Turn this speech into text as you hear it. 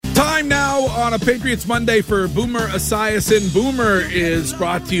on a Patriots Monday for Boomer Esiason. Boomer is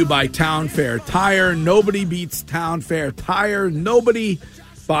brought to you by Town Fair Tire. Nobody beats Town Fair Tire. Nobody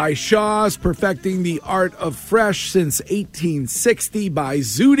by Shaw's, perfecting the art of fresh since 1860. By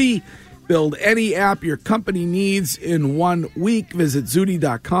Zudi, build any app your company needs in 1 week. Visit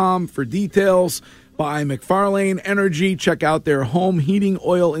Zudi.com for details. By McFarlane Energy, check out their home heating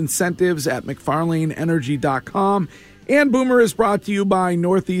oil incentives at McFarlaneEnergy.com. And Boomer is brought to you by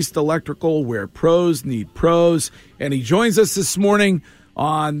Northeast Electrical, where pros need pros. And he joins us this morning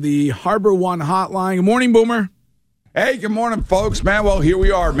on the Harbor One hotline. Good morning, Boomer. Hey, good morning, folks. Man, well, here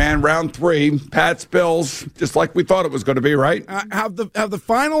we are, man. Round 3, Pats, Bills, just like we thought it was going to be, right? Have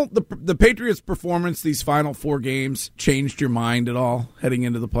the Patriots' performance these final 4 games changed your mind at all heading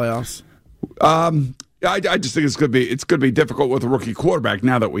into the playoffs? I just think it's going to be difficult with a rookie quarterback.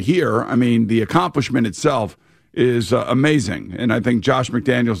 Now that we're here, I mean, the accomplishment itself is amazing, and I think Josh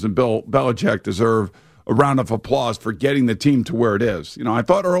McDaniels and Bill Belichick deserve a round of applause for getting the team to where it is. You know, I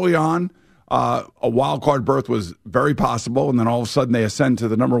thought early on a wild card berth was very possible, and then all of a sudden they ascend to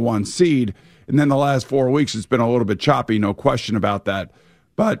the number 1 seed, and then the last 4 weeks it's been a little bit choppy, no question about that.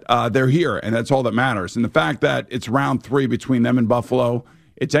 But they're here, and that's all that matters. And the fact that it's round 3 between them and Buffalo,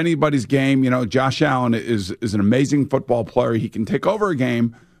 it's anybody's game. You know, Josh Allen is an amazing football player. He can take over a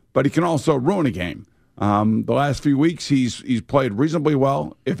game, but he can also ruin a game. The last few weeks, he's played reasonably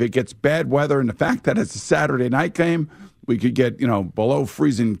well. If it gets bad weather, and the fact that it's a Saturday night game, we could get, below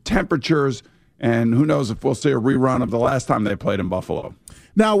freezing temperatures, and who knows if we'll see a rerun of the last time they played in Buffalo.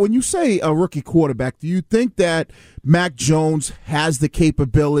 Now, when you say a rookie quarterback, do you think that Mac Jones has the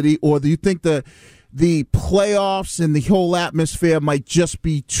capability, or do you think the playoffs and the whole atmosphere might just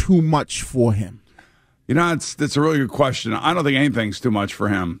be too much for him? You know, that's a really good question. I don't think anything's too much for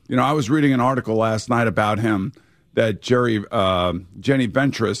him. You know, I was reading an article last night about him that Jenny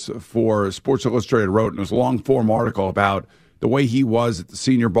Ventris for Sports Illustrated wrote, and it was a long-form article about the way he was at the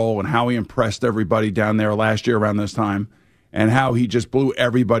Senior Bowl and how he impressed everybody down there last year around this time, and how he just blew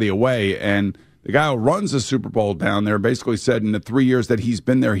everybody away. And the guy who runs the Super Bowl down there basically said in the 3 years that he's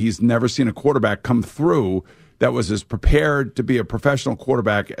been there, he's never seen a quarterback come through that was as prepared to be a professional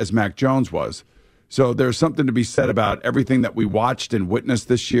quarterback as Mac Jones was. So there's something to be said about everything that we watched and witnessed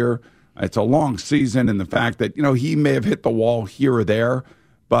this year. It's a long season, and the fact that, he may have hit the wall here or there,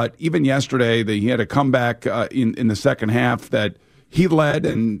 but even yesterday he had a comeback in the second half that he led,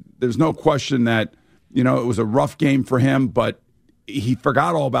 and there's no question that, it was a rough game for him, but he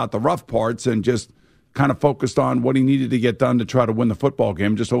forgot all about the rough parts and just kind of focused on what he needed to get done to try to win the football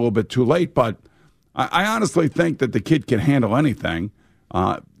game, just a little bit too late. But I honestly think that the kid can handle anything.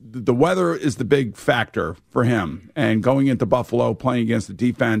 The weather is the big factor for him, and going into Buffalo, playing against a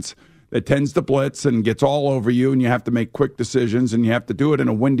defense that tends to blitz and gets all over you, and you have to make quick decisions, and you have to do it in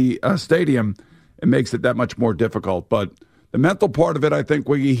a windy stadium, it makes it that much more difficult. But the mental part of it, I think,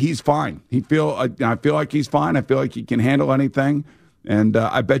 Wiggy, he's fine. I feel like he's fine. I feel like he can handle anything. And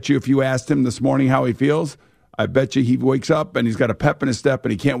I bet you if you asked him this morning how he feels, I bet you he wakes up and he's got a pep in his step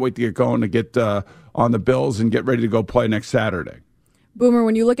and he can't wait to get going to get on the Bills and get ready to go play next Saturday. Boomer,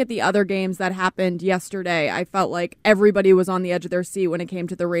 when you look at the other games that happened yesterday, I felt like everybody was on the edge of their seat when it came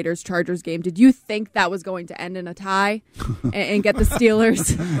to the Raiders-Chargers game. Did you think that was going to end in a tie and get the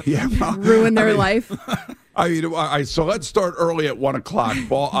Steelers ruin their life? So let's start early at 1 o'clock,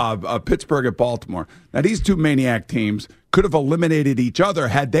 Pittsburgh at Baltimore. Now, these two maniac teams could have eliminated each other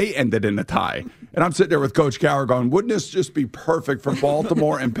had they ended in a tie. And I'm sitting there with Coach Gower going, wouldn't this just be perfect for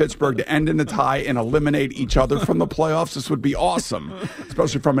Baltimore and Pittsburgh to end in a tie and eliminate each other from the playoffs? This would be awesome,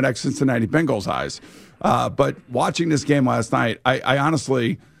 especially from an ex-Cincinnati Bengals eyes. But watching this game last night, I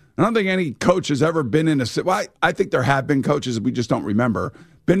honestly, I don't think any coach has ever been in a – well, I think there have been coaches, we just don't remember,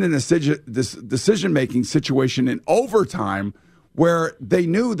 been in this decision-making situation in overtime where they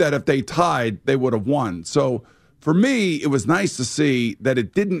knew that if they tied, they would have won. So for me, it was nice to see that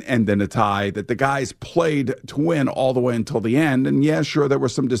it didn't end in a tie, that the guys played to win all the way until the end. And, yeah, sure, there were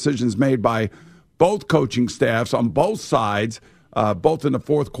some decisions made by both coaching staffs on both sides, both in the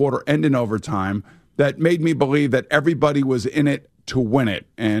fourth quarter and in overtime, that made me believe that everybody was in it to win it.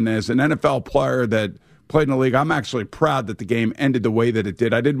 And as an NFL player that played in the league, I'm actually proud that the game ended the way that it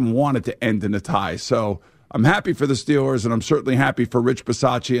did. I didn't want it to end in a tie. So I'm happy for the Steelers, and I'm certainly happy for Rich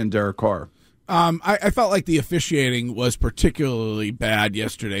Bisaccia and Derek Carr. I felt like the officiating was particularly bad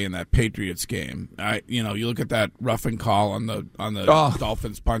yesterday in that Patriots game. You look at that roughing call on the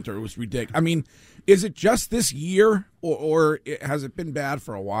Dolphins punter; it was ridiculous. I mean, is it just this year, or has it been bad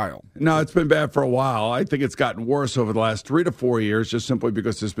for a while? No, it's been bad for a while. I think it's gotten worse over the last 3 to 4 years, just simply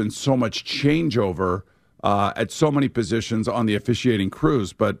because there's been so much changeover at so many positions on the officiating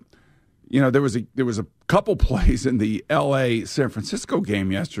crews. But there was a couple plays in the L.A. San Francisco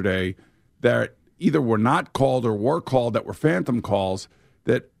game yesterday that either were not called or were called that were phantom calls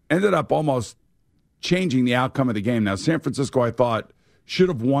that ended up almost changing the outcome of the game. Now, San Francisco, I thought, should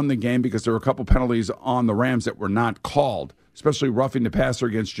have won the game because there were a couple penalties on the Rams that were not called, especially roughing the passer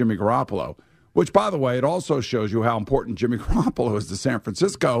against Jimmy Garoppolo, which, by the way, it also shows you how important Jimmy Garoppolo is to San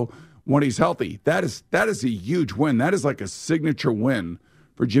Francisco when he's healthy. That is a huge win. That is like a signature win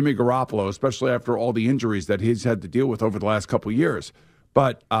for Jimmy Garoppolo, especially after all the injuries that he's had to deal with over the last couple of years.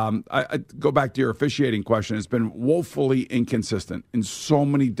 But I go back to your officiating question. It's been woefully inconsistent in so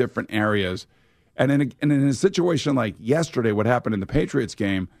many different areas. And in a situation like yesterday, what happened in the Patriots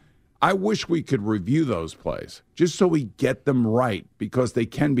game, I wish we could review those plays just so we get them right, because they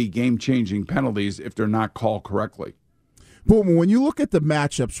can be game-changing penalties if they're not called correctly. Boomer, when you look at the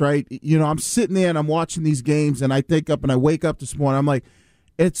matchups, right, I'm sitting there and I'm watching these games, and I wake up this morning, I'm like,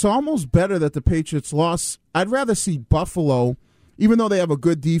 it's almost better that the Patriots lost. I'd rather see Buffalo, even though they have a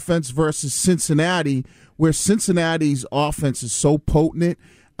good defense, versus Cincinnati, where Cincinnati's offense is so potent.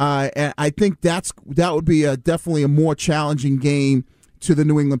 And I think that would be definitely a more challenging game to the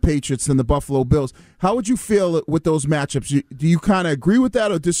New England Patriots than the Buffalo Bills. How would you feel with those matchups? Do you kind of agree with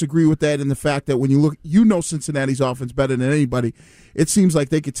that or disagree with that in the fact that when you look, Cincinnati's offense better than anybody, it seems like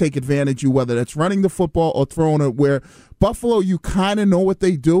they could take advantage of you, whether that's running the football or throwing it, where Buffalo, you kind of know what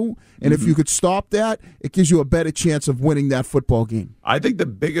they do, and if you could stop that, it gives you a better chance of winning that football game. I think the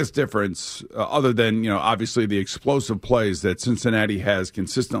biggest difference, other than, obviously the explosive plays that Cincinnati has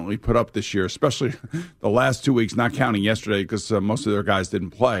consistently put up this year, especially the last 2 weeks, not counting yesterday because most of their guys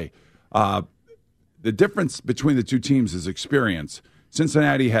didn't play, the difference between the two teams is experience.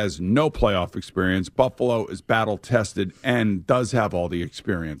 Cincinnati has no playoff experience. Buffalo is battle-tested and does have all the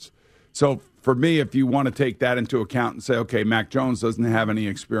experience. So for me, if you want to take that into account and say, okay, Mac Jones doesn't have any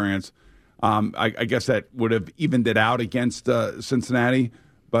experience, I guess that would have evened it out against Cincinnati.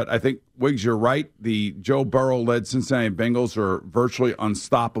 But I think, Wiggs, you're right. The Joe Burrow-led Cincinnati Bengals are virtually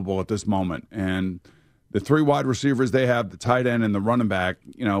unstoppable at this moment. And the three wide receivers they have, the tight end and the running back,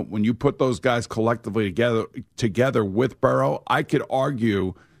 when you put those guys collectively together with Burrow, I could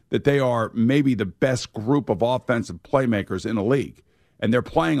argue that they are maybe the best group of offensive playmakers in the league. And they're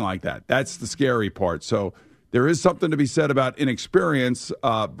playing like that. That's the scary part. So there is something to be said about inexperience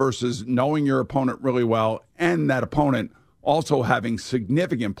versus knowing your opponent really well, and that opponent also having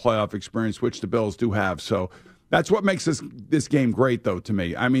significant playoff experience, which the Bills do have. So that's what makes this game great, though, to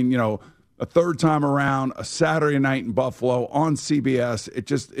me. I mean, a third time around, a Saturday night in Buffalo on CBS,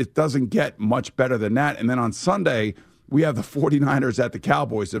 it doesn't get much better than that. And then on Sunday, we have the 49ers at the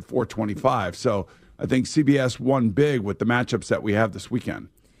Cowboys at 4:25. So I think CBS won big with the matchups that we have this weekend.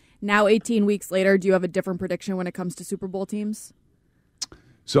 Now, 18 weeks later, do you have a different prediction when it comes to Super Bowl teams?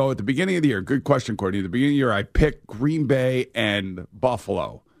 So at the beginning of the year, good question, Courtney. At the beginning of the year, I picked Green Bay and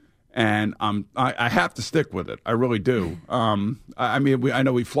Buffalo. And I have to stick with it. I really do. I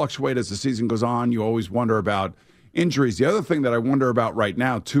know we fluctuate as the season goes on. You always wonder about injuries. The other thing that I wonder about right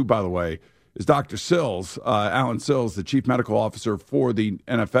now, too, by the way, is Dr. Sills, Alan Sills, the chief medical officer for the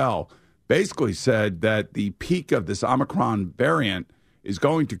NFL, basically said that the peak of this Omicron variant is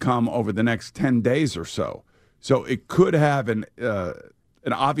going to come over the next 10 days or so. So it could have an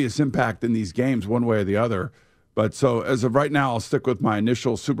obvious impact in these games one way or the other. But so as of right now, I'll stick with my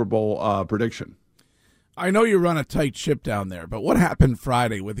initial Super Bowl prediction. I know you run a tight ship down there, but what happened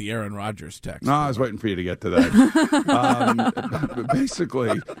Friday with the Aaron Rodgers text? No, I was waiting for you to get to that.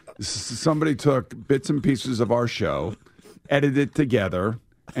 Basically, somebody took bits and pieces of our show, edited it together,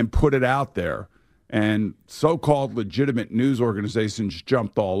 and put it out there. And so-called legitimate news organizations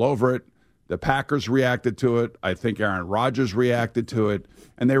jumped all over it. The Packers reacted to it. I think Aaron Rodgers reacted to it.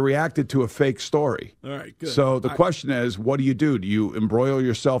 And they reacted to a fake story. All right, good. So the question is, what do? Do you embroil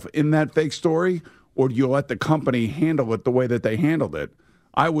yourself in that fake story, or do you let the company handle it the way that they handled it?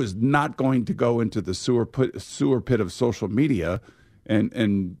 I was not going to go into the sewer pit of social media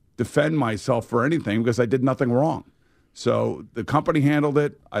and defend myself for anything because I did nothing wrong. So the company handled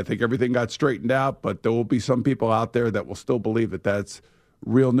it. I think everything got straightened out, but there will be some people out there that will still believe that that's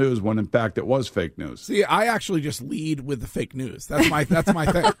real news when in fact it was fake news. See, I actually just lead with the fake news. That's my thing.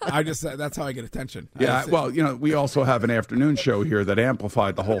 That's how I get attention. Yeah, well, we also have an afternoon show here that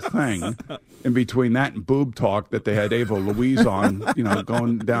amplified the whole thing. In between that and boob talk that they had Ava Louise on,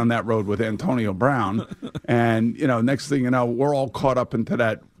 going down that road with Antonio Brown, and next thing you know, we're all caught up into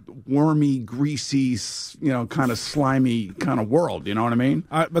that wormy, greasy, kind of slimy kind of world. You know what I mean?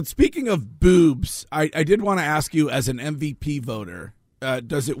 But speaking of boobs, I did want to ask you, as an MVP voter,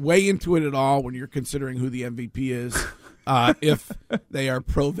 does it weigh into it at all when you're considering who the MVP is? if they are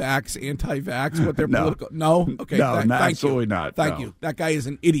pro-vax, anti-vax, what their political? No? Okay. No, thank absolutely you. not. Thank you. That guy is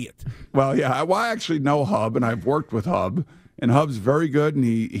an idiot. Well, yeah. Well, I actually know Hub, and I've worked with Hub, and Hub's very good, and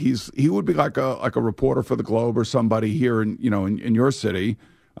he would be like a reporter for the Globe or somebody here in your city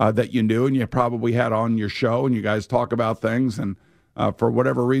that you knew and you probably had on your show, and you guys talk about things, and for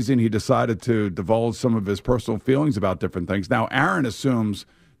whatever reason, he decided to divulge some of his personal feelings about different things. Now, Aaron assumes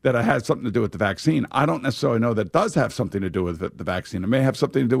that it has something to do with the vaccine. I don't necessarily know that it does have something to do with the vaccine. It may have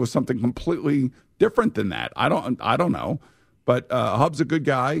something to do with something completely different than that. I don't know. But Hub's a good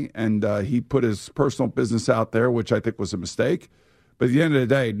guy, and he put his personal business out there, which I think was a mistake. But at the end of the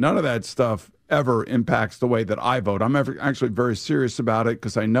day, none of that stuff ever impacts the way that I vote. I'm actually very serious about it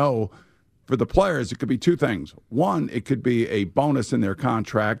because I know for the players, it could be two things. One, it could be a bonus in their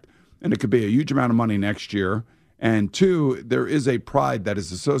contract, and it could be a huge amount of money next year. And two, there is a pride that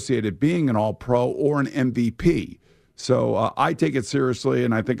is associated being an All-Pro or an MVP. So I take it seriously,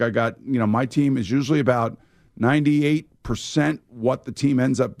 and I think I got, my team is usually about 98% what the team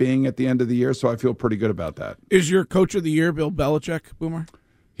ends up being at the end of the year, so I feel pretty good about that. Is your coach of the year Bill Belichick, Boomer?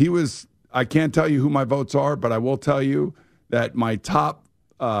 I can't tell you who my votes are, but I will tell you that my top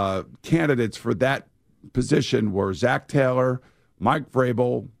candidates for that position were Zach Taylor, Mike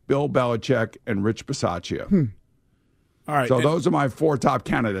Vrabel, Bill Belichick, and Rich Bisaccia. All right. So those are my four top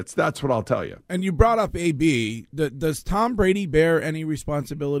candidates. That's what I'll tell you. And you brought up AB. Does Tom Brady bear any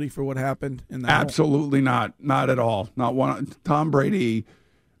responsibility for what happened in that? Absolutely not. Not at all. Not one. Tom Brady,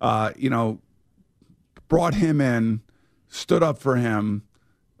 brought him in, stood up for him,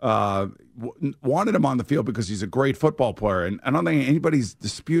 wanted him on the field because he's a great football player. And I don't think anybody's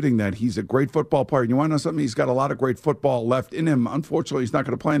disputing that he's a great football player. And you want to know something? He's got a lot of great football left in him. Unfortunately, he's not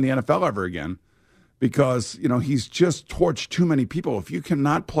going to play in the NFL ever again. Because, he's just torched too many people. If you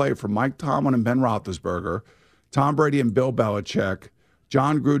cannot play for Mike Tomlin and Ben Roethlisberger, Tom Brady and Bill Belichick,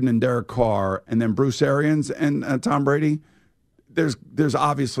 John Gruden and Derek Carr, and then Bruce Arians and Tom Brady, there's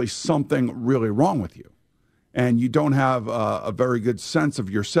obviously something really wrong with you. And you don't have a very good sense of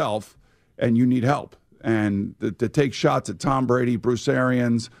yourself, and you need help. And to take shots at Tom Brady, Bruce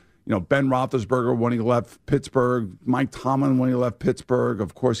Arians, Ben Roethlisberger when he left Pittsburgh, Mike Tomlin when he left Pittsburgh.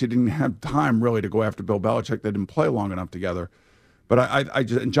 Of course, he didn't have time really to go after Bill Belichick. They didn't play long enough together. But I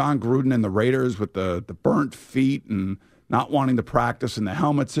just, and John Gruden and the Raiders with the burnt feet and not wanting to practice and the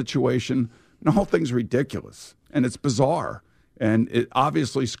helmet situation, the whole thing's ridiculous and it's bizarre. And it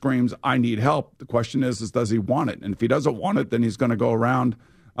obviously screams, I need help. The question is does he want it? And if he doesn't want it, then he's going to go around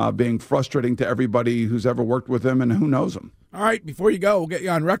being frustrating to everybody who's ever worked with him and who knows him. All right, before you go, we'll get you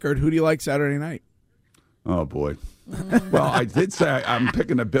on record. Who do you like Saturday night? Oh, boy. Well, I did say I'm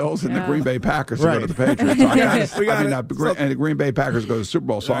picking the Bills and the Green Bay Packers to go to the Patriots. And the Green Bay Packers go to the Super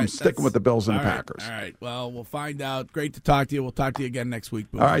Bowl, so I'm sticking with the Bills and the Packers. All right, well, we'll find out. Great to talk to you. We'll talk to you again next week.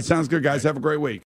 All right, sounds good, guys. Have a great week.